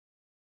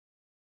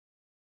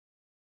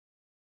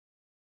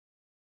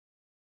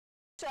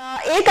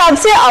एक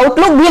आपसे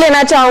आउटलुक भी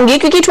लेना चाहूंगी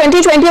क्योंकि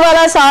 2020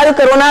 वाला साल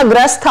कोरोना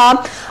ग्रस्त था।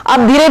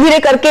 अब धीरे धीरे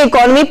करके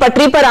इकोनॉमी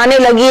पटरी पर आने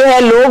लगी है,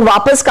 लोग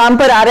वापस काम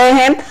पर आ रहे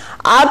हैं।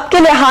 आपके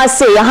लिहाज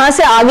से यहां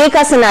से आगे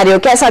का सिनेरियो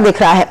कैसा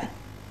दिख रहा है?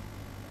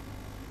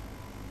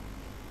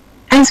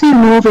 As we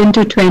move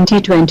into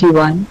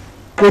 2021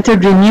 with a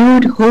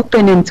renewed hope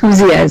and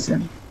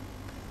enthusiasm,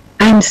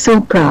 I am so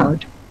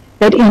proud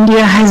that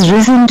India has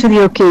risen to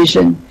the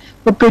occasion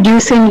for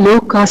producing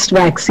low-cost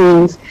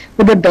vaccines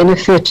for the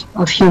benefit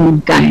of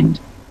humankind.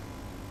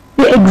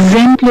 The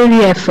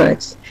exemplary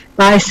efforts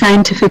by our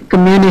scientific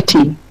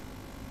community,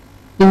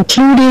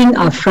 including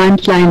our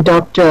frontline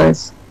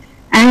doctors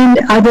and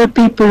other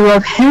people who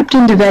have helped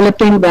in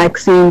developing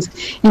vaccines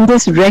in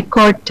this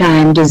record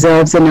time,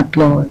 deserves an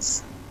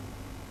applause.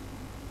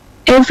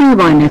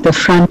 Everyone at the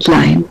front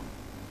line,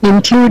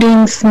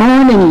 including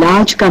small and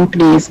large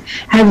companies,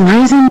 have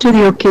risen to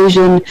the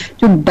occasion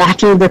to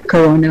battle the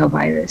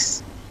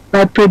coronavirus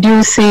by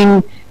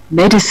producing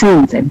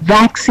medicines and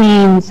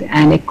vaccines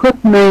and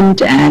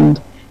equipment and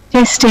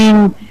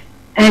testing,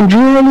 and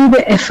really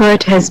the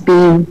effort has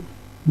been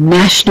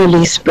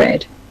nationally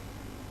spread.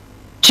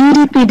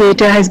 GDP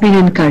data has been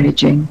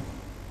encouraging.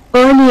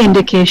 Early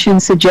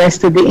indications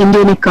suggest that the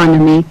Indian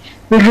economy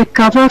will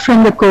recover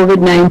from the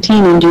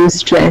COVID-19 induced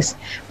stress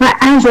by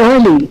as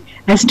early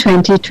as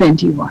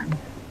 2021.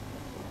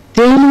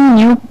 Daily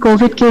new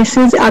COVID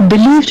cases are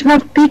believed to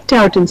have peaked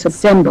out in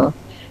September,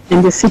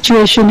 and the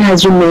situation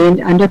has remained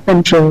under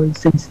control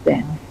since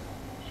then.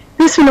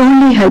 This will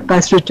only help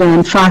us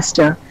return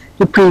faster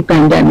to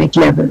pre-pandemic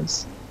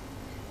levels.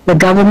 The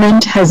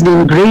government has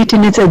been great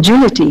in its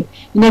agility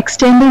in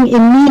extending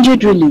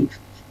immediate relief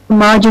to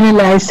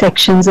marginalized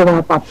sections of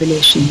our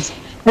populations,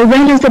 as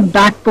well as the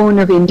backbone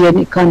of Indian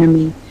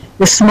economy,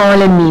 the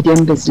small and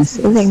medium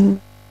businesses.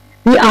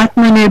 The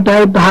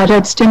Atmanirbhar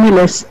Bharat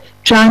stimulus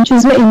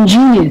tranches were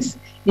ingenious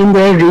in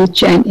their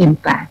reach and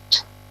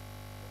impact.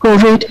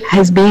 COVID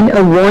has been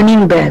a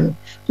warning bell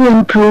to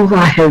improve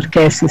our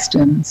healthcare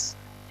systems.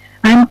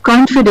 I am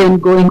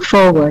confident going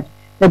forward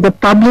that the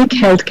public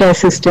healthcare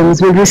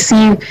systems will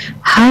receive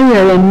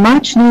higher and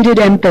much needed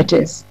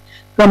impetus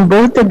from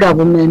both the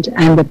government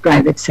and the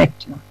private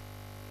sector.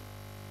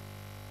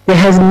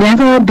 There has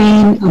never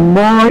been a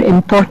more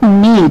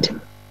important need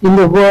in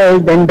the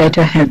world than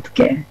better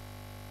healthcare.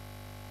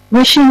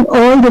 Wishing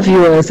all the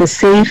viewers a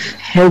safe,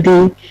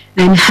 healthy,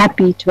 and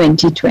happy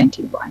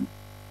 2021.